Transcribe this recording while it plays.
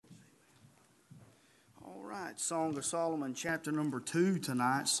right, Song of Solomon chapter number 2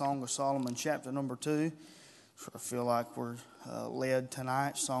 tonight. Song of Solomon chapter number 2. I feel like we're led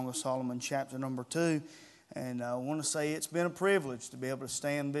tonight. Song of Solomon chapter number 2. And I want to say it's been a privilege to be able to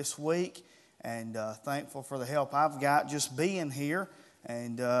stand this week. And thankful for the help I've got just being here.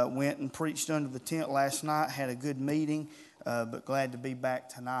 And went and preached under the tent last night. Had a good meeting. But glad to be back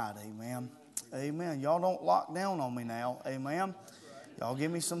tonight. Amen. Amen. Y'all don't lock down on me now. Amen. Y'all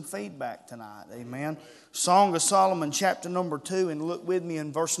give me some feedback tonight. Amen. Song of Solomon chapter number 2. And look with me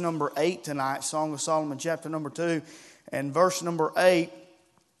in verse number 8 tonight. Song of Solomon chapter number 2. And verse number 8.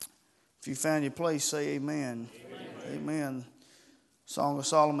 If you found your place, say amen. Amen. Amen. Song of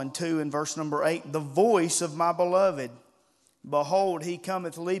Solomon 2 and verse number 8. The voice of my beloved. Behold, he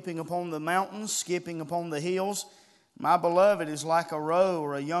cometh leaping upon the mountains, skipping upon the hills. My beloved is like a roe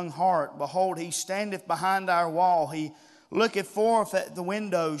or a young hart. Behold, he standeth behind our wall. He looketh forth at the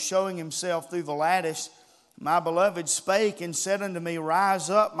window, showing himself through the lattice. My beloved spake and said unto me, Rise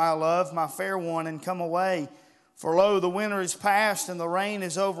up, my love, my fair one, and come away. For lo, the winter is past, and the rain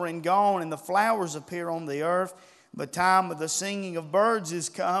is over and gone, and the flowers appear on the earth. The time of the singing of birds is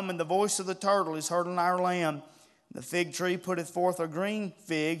come, and the voice of the turtle is heard in our land. The fig tree putteth forth her green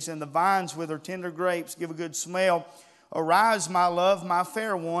figs, and the vines with her tender grapes give a good smell. Arise, my love, my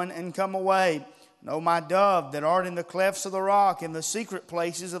fair one, and come away. O my dove, that art in the clefts of the rock, in the secret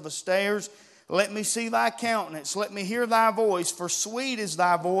places of the stairs, let me see thy countenance, let me hear thy voice, for sweet is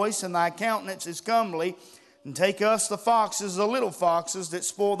thy voice, and thy countenance is comely. And take us the foxes, the little foxes that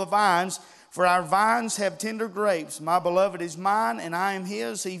spoil the vines, for our vines have tender grapes. My beloved is mine, and I am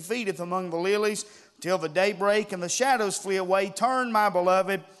his. He feedeth among the lilies, till the daybreak and the shadows flee away. Turn, my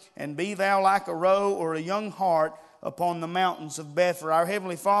beloved, and be thou like a roe or a young hart upon the mountains of Bether. Our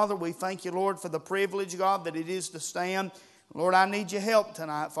Heavenly Father, we thank you, Lord, for the privilege, God, that it is to stand. Lord, I need your help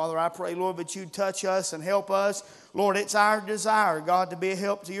tonight. Father, I pray, Lord, that you touch us and help us. Lord, it's our desire, God, to be a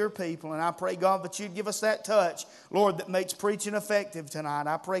help to your people. And I pray, God, that you'd give us that touch, Lord, that makes preaching effective tonight.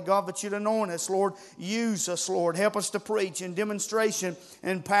 I pray, God, that you'd anoint us, Lord. Use us, Lord. Help us to preach in demonstration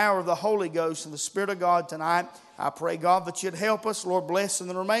and power of the Holy Ghost and the Spirit of God tonight. I pray, God, that you'd help us. Lord, bless in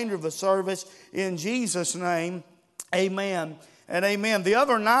the remainder of the service. In Jesus' name, amen and amen. The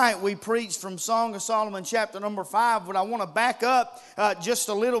other night we preached from Song of Solomon chapter number 5, but I want to back up just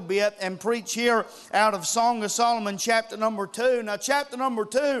a little bit and preach here out of Song of Solomon chapter number 2. Now chapter number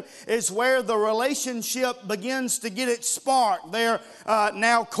 2 is where the relationship begins to get its spark. They're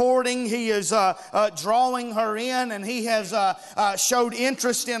now courting. He is drawing her in, and he has showed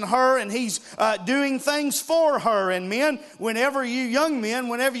interest in her, and he's doing things for her. And men, whenever you young men,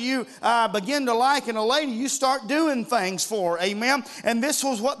 whenever you begin to liking a lady, you start doing things for her. Amen. And this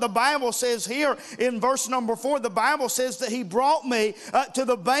was what the Bible says here in verse number 4. The Bible says that he brought me to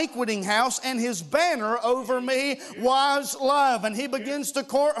the banqueting house, and his banner over me was love. And he begins to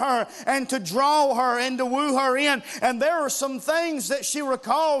court her and to draw her and to woo her in. And there are some things that she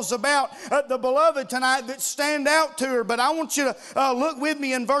recalls about the beloved tonight that stand out to her. But I want you to look with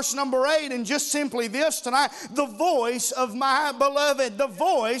me in verse number 8, and just simply this tonight: the voice of my beloved. The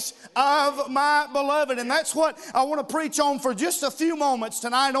voice of my beloved. And that's what I want to preach on for just a few moments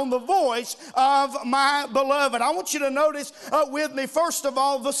tonight, on the voice of my beloved. I want you to notice with me, first of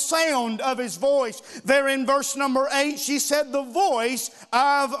all, the sound of his voice. There in verse number 8, she said, the voice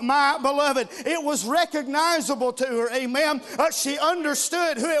of my beloved. It was recognizable to her, amen. She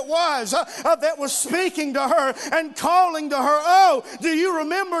understood who it was that was speaking to her and calling to her. Oh, do you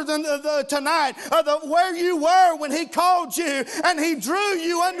remember tonight where you were when he called you and he drew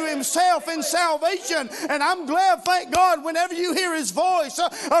you unto himself in salvation? And I'm glad, thank God, whenever you hear his voice,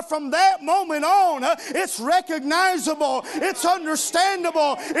 from that moment on, it's recognizable, it's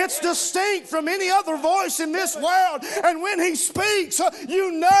understandable, it's distinct from any other voice in this world. And when he speaks,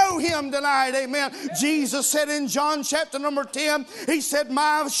 you know him tonight, amen. Jesus said in John chapter number 10, he said,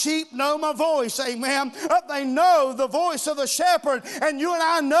 my sheep know my voice, amen. They know the voice of the shepherd, and you and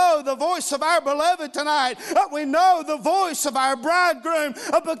I know the voice of our beloved tonight. We know the voice of our bridegroom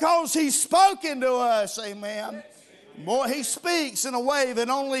because he's spoken to us, amen. Boy, he speaks in a way that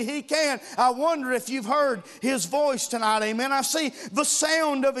only he can. I wonder if you've heard his voice tonight, amen. I see the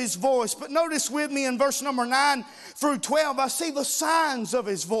sound of his voice. But notice with me in verse number 9 through 12, I see the signs of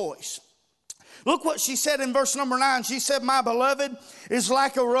his voice. Look what she said in verse number 9. She said, my beloved is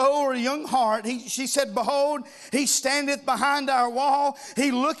like a roe or a young hart. She said, behold, he standeth behind our wall.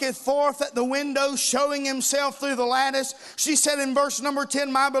 He looketh forth at the window, showing himself through the lattice. She said in verse number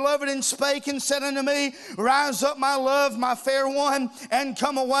 10, my beloved, and spake and said unto me, rise up, my love, my fair one, and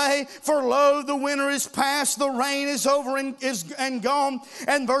come away. For lo, the winter is past, the rain is over and gone.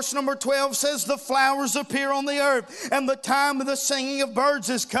 And verse number 12 says, the flowers appear on the earth, and the time of the singing of birds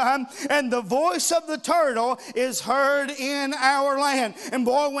is come, and the voice of the turtle is heard in our land. And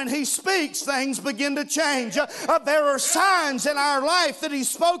boy, when he speaks, things begin to change. There are signs in our life that he's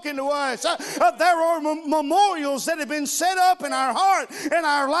spoken to us. There are memorials that have been set up in our heart, in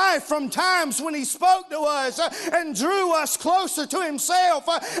our life, from times when he spoke to us and drew us closer to himself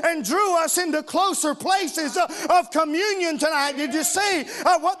and drew us into closer places of communion tonight. Did you see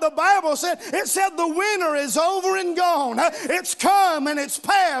what the Bible said? It said the winter is over and gone. It's come and it's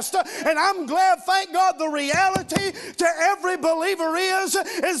past. And I'm glad, thank God, the reality to every believer is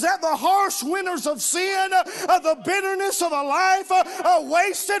that the harsh winters of sin, the bitterness of a life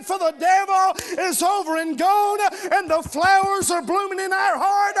wasted for the devil is over and gone, and the flowers are blooming in our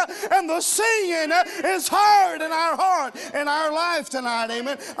heart, and the singing is heard in our heart, in our life tonight.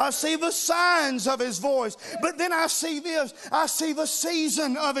 Amen. I see the signs of his voice, but then I see this. I see the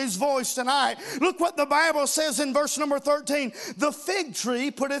season of his voice tonight. Look what the Bible says in verse number 13. The fig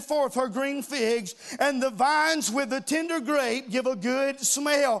tree putteth forth her green figs, and the vines with the tender grape give a good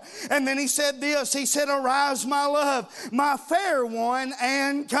smell. And then he said this. He said, arise, my love, my fair one,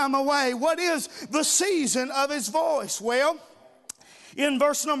 and come away. What is the season of his voice? Well, in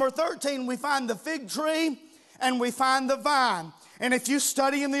verse number 13, we find the fig tree and we find the vine. And if you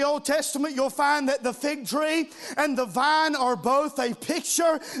study in the Old Testament, you'll find that the fig tree and the vine are both a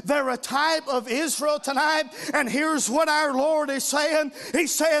picture. They're a type of Israel tonight. And here's what our Lord is saying.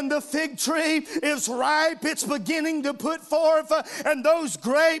 He's saying the fig tree is ripe. It's beginning to put forth. And those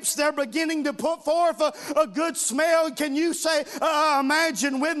grapes, they're beginning to put forth a good smell. Can you say,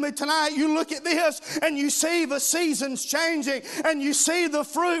 imagine with me tonight, you look at this and you see the seasons changing and you see the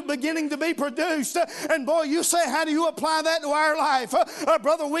fruit beginning to be produced. And boy, you say, how do you apply that to our life?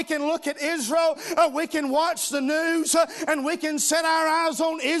 Brother, we can look at Israel, we can watch the news, and we can set our eyes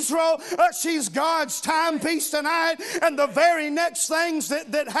on Israel. She's God's timepiece tonight, and the very next things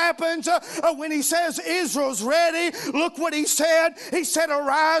that happens when he says Israel's ready, look what he said. He said,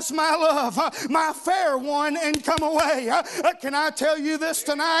 arise, my love, my fair one, and come away. Can I tell you this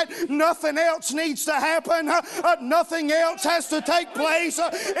tonight? Nothing else needs to happen. Nothing else has to take place.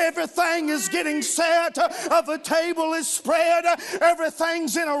 Everything is getting set. The table is spread.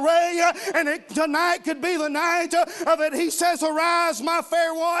 Everything's in array, and tonight could be the night of it. He says, arise, my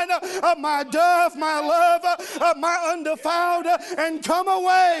fair one, my dove, my love, my undefiled, and come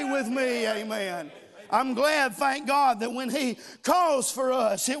away with me. Amen. I'm glad, thank God, that when he calls for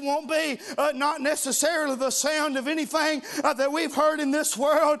us, it won't be not necessarily the sound of anything that we've heard in this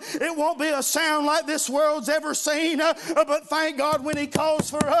world. It won't be a sound like this world's ever seen. But thank God, when he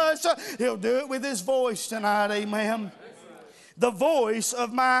calls for us, he'll do it with his voice tonight. Amen. The voice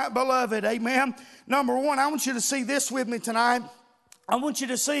of my beloved. Amen. Number one, I want you to see this with me tonight. I want you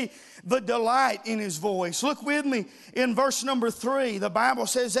to see the delight in his voice. Look with me in verse number 3. The Bible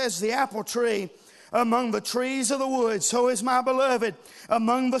says, as the apple tree among the trees of the woods, so is my beloved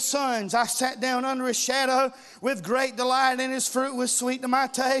among the sons. I sat down under his shadow with great delight, and his fruit was sweet to my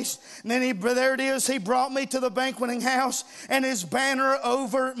taste. And then there it is, he brought me to the banqueting house, and his banner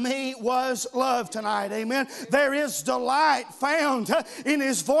over me was love tonight. Amen. There is delight found in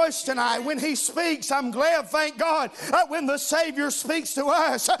his voice tonight. When he speaks, I'm glad, thank God, when the Savior speaks to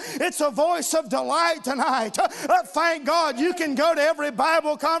us, it's a voice of delight tonight. Thank God, you can go to every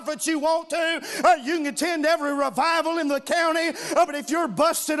Bible conference you want to. You can attend every revival in the county, but if you're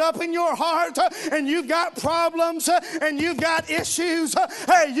busted up in your heart and you've got problems and you've got issues,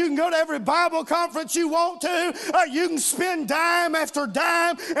 hey, you can go to every Bible conference you want to. You can spend dime after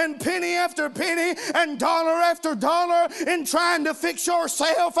dime and penny after penny and dollar after dollar in trying to fix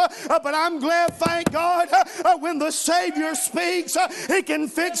yourself. But I'm glad, thank God, when the Savior speaks, he can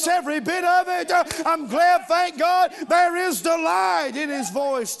fix every bit of it. I'm glad, thank God, there is delight in his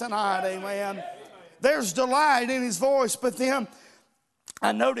voice tonight. Amen. There's delight in his voice, but then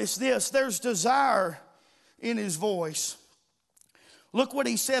I notice this, there's desire in his voice. Look what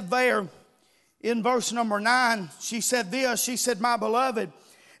he said there in verse number 9. She said this, she said, my beloved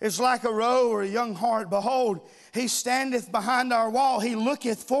is like a roe or a young hart. Behold, He standeth behind our wall. He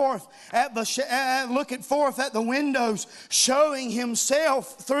looketh forth at the windows, showing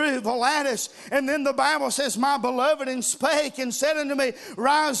himself through the lattice. And then the Bible says, my beloved, and spake and said unto me,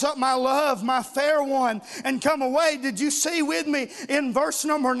 rise up, my love, my fair one, and come away. Did you see with me in verse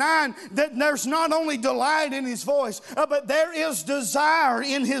number 9 that there's not only delight in his voice, but there is desire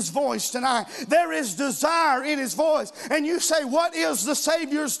in his voice tonight. There is desire in his voice. And you say, what is the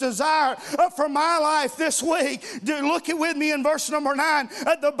Savior's desire for my life this week? Look with me in verse number 9.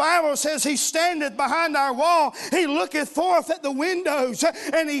 The Bible says, he standeth behind our wall. He looketh forth at the windows,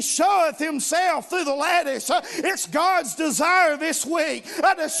 and he showeth himself through the lattice. It's God's desire this week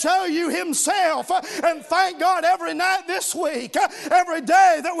to show you himself. And thank God every night this week, every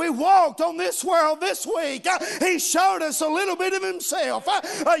day that we walked on this world this week, he showed us a little bit of himself.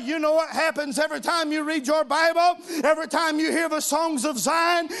 You know what happens every time you read your Bible, every time you hear the songs of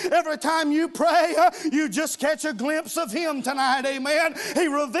Zion, every time you pray, you just catch a glimpse of him tonight. Amen. He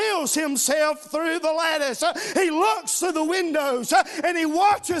reveals himself through the lattice. He looks through the windows, and he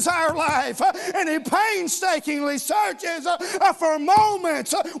watches our life, and he painstakingly searches for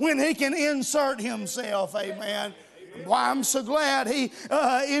moments when he can insert himself. Amen. Why, I'm so glad he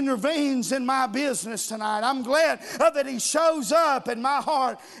intervenes in my business tonight. I'm glad that he shows up in my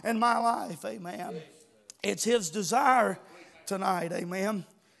heart and my life. Amen. It's his desire tonight. Amen.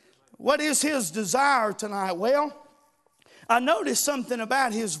 What is his desire tonight? Well, I noticed something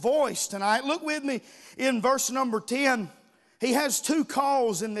about his voice tonight. Look with me in verse number 10. He has two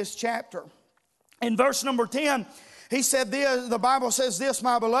calls in this chapter. In verse number 10, he said this, the Bible says this,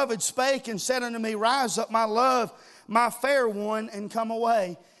 my beloved spake and said unto me, rise up, my love, my fair one, and come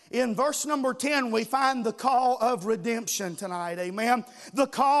away. In verse number 10, we find the call of redemption tonight. Amen. The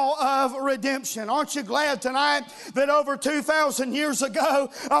call of redemption. Aren't you glad tonight that over 2,000 years ago,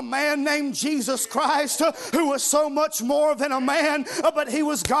 a man named Jesus Christ, who was so much more than a man, but he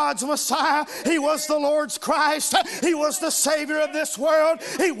was God's Messiah. He was the Lord's Christ. He was the Savior of this world.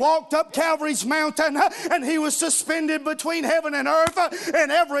 He walked up Calvary's mountain, and he was suspended between heaven and earth,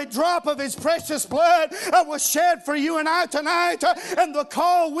 and every drop of his precious blood was shed for you and I tonight. And the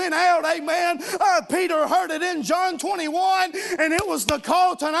call went out, amen. Peter heard it in John 21, and it was the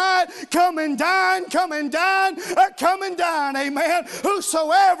call tonight, come and dine, come and dine, come and dine, amen.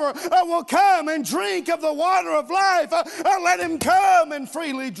 Whosoever will come and drink of the water of life, let him come and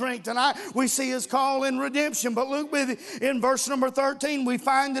freely drink tonight. We see his call in redemption, but look with it in verse number 13, we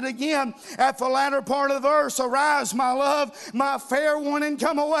find it again at the latter part of the verse, arise, my love, my fair one, and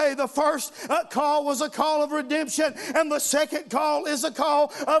come away. The first call was a call of redemption, and the second call is a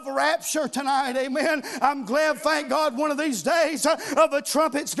call of rapture tonight. Amen. I'm glad, thank God, one of these days the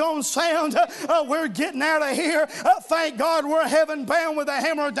trumpet's gonna sound. We're getting out of here. Thank God we're heaven bound with a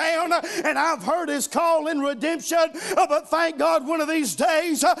hammer down, and I've heard his call in redemption. But thank God one of these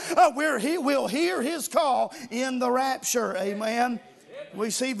days we'll hear his call in the rapture. Amen.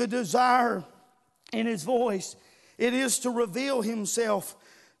 We see the desire in his voice. It is to reveal himself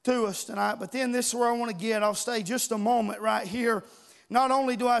to us tonight. But then this is where I want to get. I'll stay just a moment right here. Not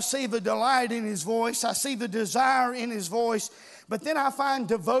only do I see the delight in his voice, I see the desire in his voice, but then I find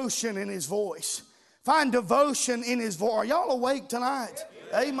devotion in his voice. Find devotion in his voice. Are y'all awake tonight?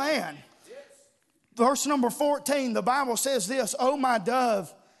 Yes. Amen. Yes. Verse number 14, the Bible says this, O my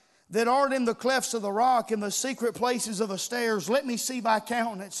dove, that art in the clefts of the rock, in the secret places of the stairs, let me see thy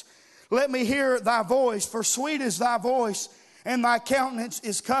countenance. Let me hear thy voice, for sweet is thy voice, and thy countenance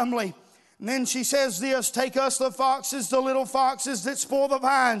is comely. And then she says this, take us the foxes, the little foxes that spoil the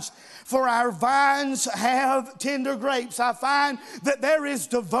vines, for our vines have tender grapes. I find that there is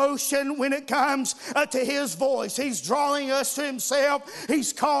devotion when it comes to his voice. He's drawing us to himself.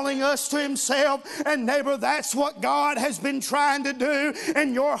 He's calling us to himself. And neighbor, that's what God has been trying to do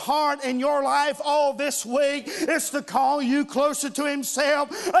in your heart and your life all this week. It's to call you closer to himself,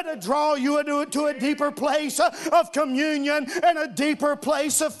 to draw you to a deeper place of communion and a deeper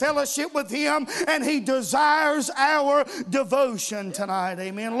place of fellowship with him, and he desires our devotion tonight.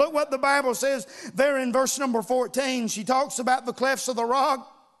 Amen. Look what the Bible says there in verse number 14. She talks about the clefts of the rock.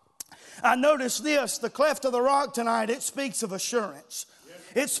 I notice this, the cleft of the rock tonight, it speaks of assurance.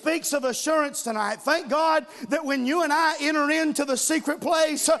 It speaks of assurance tonight. Thank God that when you and I enter into the secret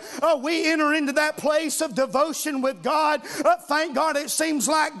place, we enter into that place of devotion with God. Thank God it seems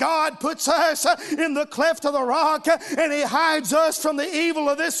like God puts us in the cleft of the rock, and he hides us from the evil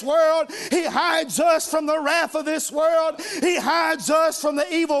of this world. He hides us from the wrath of this world. He hides us from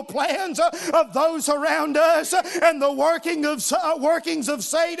the evil plans of those around us and the workings of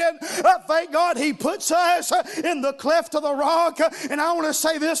Satan. Thank God he puts us in the cleft of the rock. And I want to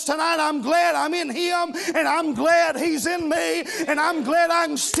say this tonight. I'm glad I'm in Him, and I'm glad He's in me, and I'm glad I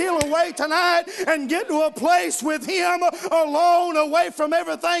can steal away tonight and get to a place with Him alone, away from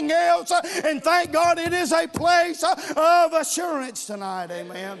everything else. And thank God it is a place of assurance tonight.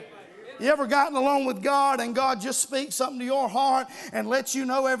 Amen. You ever gotten along with God and God just speaks something to your heart and lets you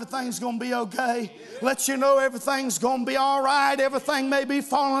know everything's going to be okay? Lets you know everything's going to be all right. Everything may be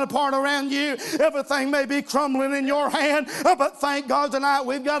falling apart around you. Everything may be crumbling in your hand. But thank God tonight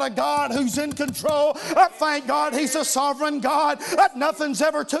we've got a God who's in control. Thank God He's a sovereign God. Nothing's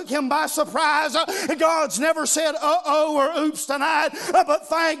ever took Him by surprise. God's never said uh-oh or oops tonight. But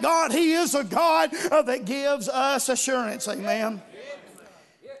thank God He is a God that gives us assurance. Amen.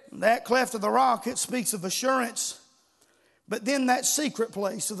 That cleft of the rock, it speaks of assurance. But then that secret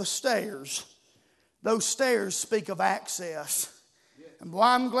place of the stairs, those stairs speak of access. And boy,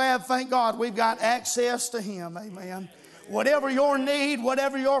 I'm glad, thank God, we've got access to Him. Amen. Whatever your need,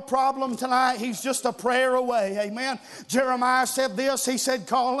 whatever your problem tonight, He's just a prayer away. Amen. Jeremiah said this. He said,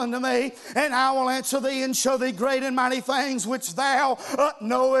 call unto me, and I will answer thee and show thee great and mighty things which thou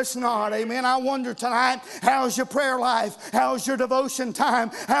knowest not. Amen. I wonder tonight, how's your prayer life? How's your devotion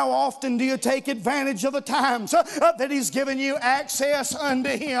time? How often do you take advantage of the times that He's given you access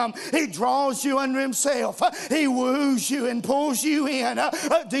unto Him? He draws you unto Himself. He woos you and pulls you in.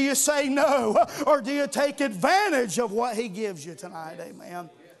 Do you say no, or do you take advantage of what He gives you tonight? Amen.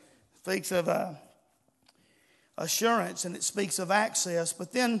 Speaks of assurance, and it speaks of access.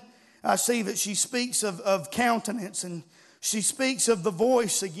 But then I see that she speaks of countenance, and she speaks of the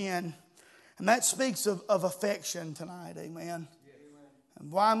voice again. And that speaks of affection tonight. Amen. And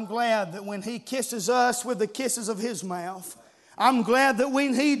boy, I'm glad that when He kisses us with the kisses of His mouth, I'm glad that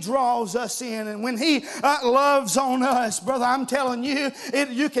when He draws us in and when He loves on us, brother, I'm telling you,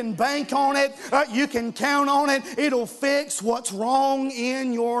 you can bank on it, you can count on it. It'll fix what's wrong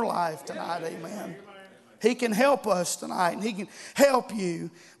in your life tonight. Amen. He can help us tonight, and He can help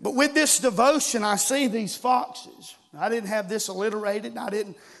you. But with this devotion, I see these foxes. I didn't have this alliterated, and I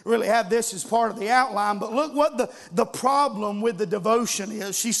didn't really have this as part of the outline, but look what the problem with the devotion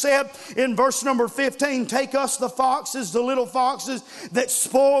is. She said in verse number 15, take us the foxes, the little foxes that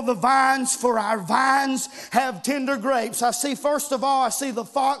spoil the vines, for our vines have tender grapes. I see, first of all, I see the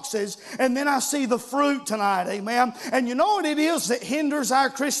foxes, and then I see the fruit tonight. Amen. And you know what it is that hinders our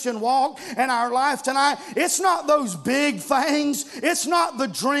Christian walk and our life tonight? It's not those big things. It's not the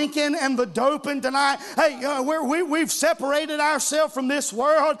drinking and the doping tonight. Hey, we've separated ourselves from this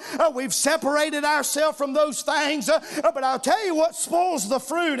world. We've separated ourselves from those things. But I'll tell you what spoils the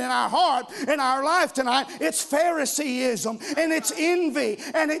fruit in our heart, in our life tonight. It's Phariseeism, and it's envy,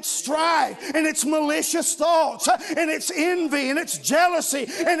 and it's strife, and it's malicious thoughts, and it's envy, and it's jealousy,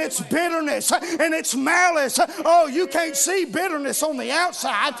 and it's bitterness, and it's malice. Oh, you can't see bitterness on the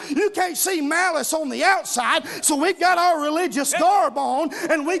outside. You can't see malice on the outside. So we've got our religious garb on,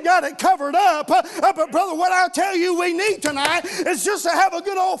 and we got it covered up. But brother, what I'll tell you we need tonight is just to have a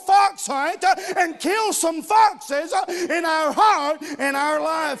good old fox hunt and kill some foxes in our heart and our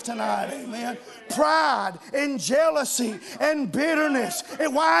life tonight. Amen. Pride and jealousy and bitterness.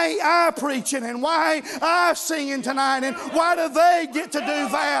 And why I preaching and why I singing tonight, and why do they get to do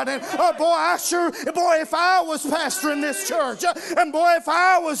that? And boy, if I was pastoring this church, and boy, if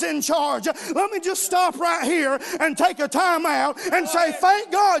I was in charge, let me just stop right here and take a time out and say,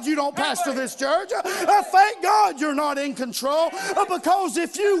 thank God you don't pastor this church. Thank God you're not in control, because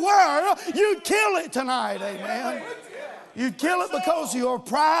if you were, you'd kill it tonight. Amen. You'd kill it because of your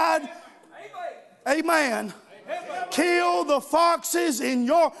pride. Amen. Kill the foxes in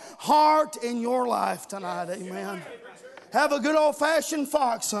your heart, in your life tonight. Amen. Have a good old-fashioned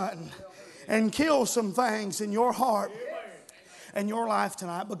fox hunting and kill some things in your heart and your life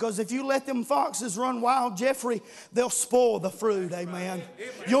tonight. Because if you let them foxes run wild, Jeffrey, they'll spoil the fruit. Amen.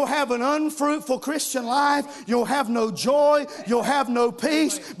 You'll have an unfruitful Christian life. You'll have no joy. You'll have no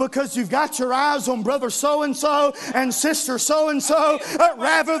peace, because you've got your eyes on brother so-and-so and sister so-and-so,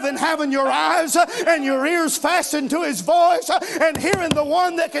 rather than having your eyes and your ears fastened to His voice and hearing the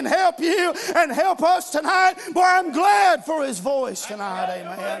one that can help you and help us tonight. Boy, I'm glad for His voice tonight.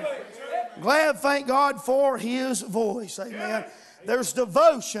 Amen. Glad, thank God, for His voice. Amen. There's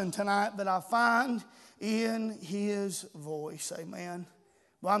devotion tonight that I find in His voice. Amen.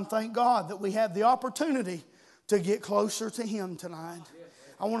 Well, I'm thank God that we have the opportunity to get closer to Him tonight.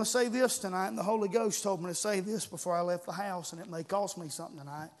 I want to say this tonight, and the Holy Ghost told me to say this before I left the house, and it may cost me something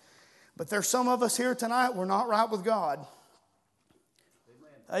tonight. But there's some of us here tonight, we're not right with God.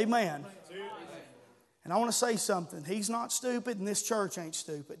 Amen. And I want to say something. He's not stupid, and this church ain't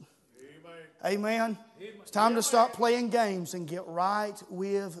stupid. Amen. It's time to stop playing games and get right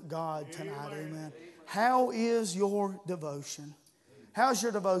with God tonight. Amen. How is your devotion? How's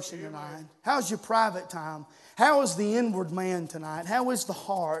your devotion tonight? How's your private time? How is the inward man tonight? How is the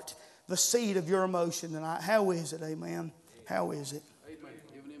heart, the seat of your emotion tonight? How is it? Amen. How is it? Amen.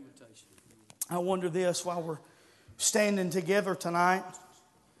 Give an invitation. I wonder this while we're standing together tonight.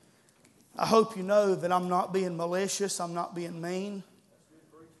 I hope you know that I'm not being malicious. I'm not being mean.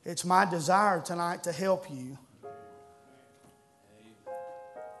 It's my desire tonight to help you.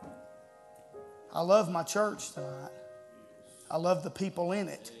 I love my church tonight. I love the people in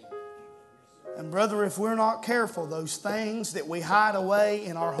it. And brother, if we're not careful, those things that we hide away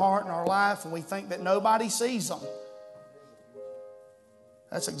in our heart and our life and we think that nobody sees them,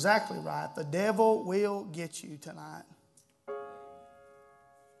 that's exactly right. The devil will get you tonight.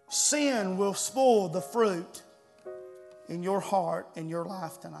 Sin will spoil the fruit in your heart and your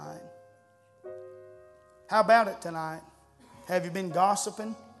life tonight. How about it tonight? Have you been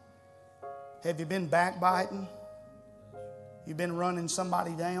gossiping? Have you been backbiting? You've been running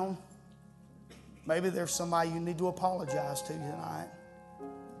somebody down? Maybe there's somebody you need to apologize to tonight.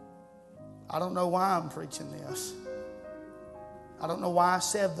 I don't know why I'm preaching this. I don't know why I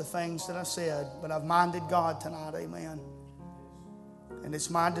said the things that I said, but I've minded God tonight, amen. And it's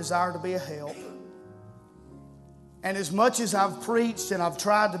my desire to be a help. And as much as I've preached and I've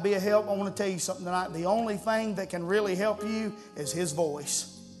tried to be a help, I want to tell you something tonight. The only thing that can really help you is His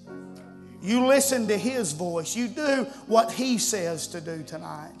voice. You listen to His voice. You do what He says to do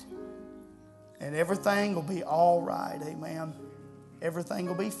tonight. And everything will be all right, amen. Everything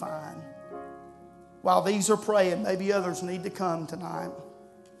will be fine. While these are praying, maybe others need to come tonight.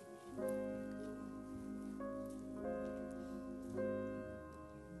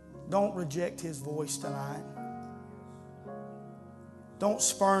 Don't reject His voice tonight. Don't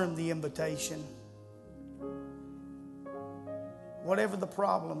spurn the invitation. Whatever the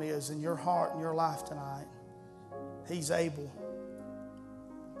problem is in your heart and your life tonight, He's able.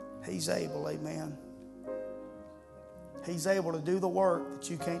 He's able, amen. He's able to do the work that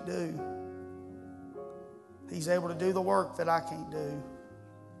you can't do. He's able to do the work that I can't do.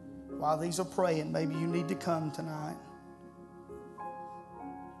 While these are praying, maybe you need to come tonight.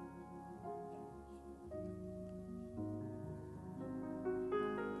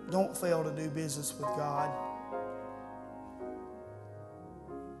 Don't fail to do business with God.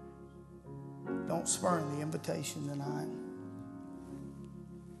 Don't spurn the invitation tonight.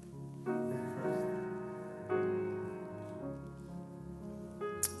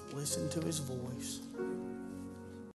 Listen to His voice.